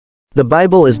The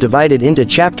Bible is divided into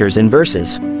chapters and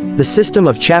verses. The system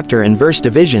of chapter and verse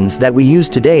divisions that we use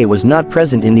today was not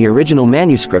present in the original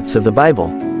manuscripts of the Bible.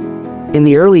 In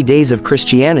the early days of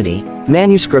Christianity,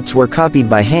 manuscripts were copied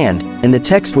by hand, and the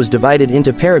text was divided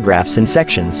into paragraphs and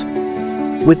sections.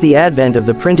 With the advent of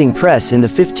the printing press in the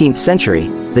 15th century,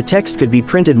 the text could be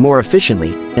printed more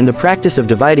efficiently, and the practice of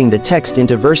dividing the text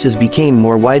into verses became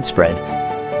more widespread.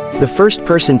 The first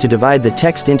person to divide the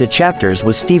text into chapters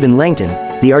was Stephen Langton,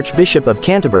 the Archbishop of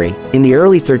Canterbury, in the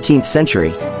early 13th century.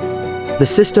 The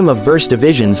system of verse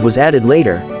divisions was added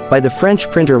later, by the French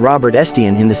printer Robert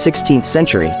Estienne in the 16th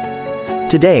century.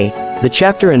 Today, the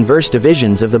chapter and verse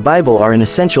divisions of the Bible are an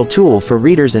essential tool for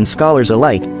readers and scholars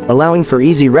alike, allowing for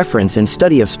easy reference and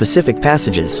study of specific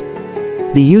passages.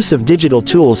 The use of digital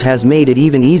tools has made it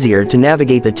even easier to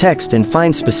navigate the text and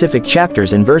find specific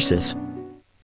chapters and verses.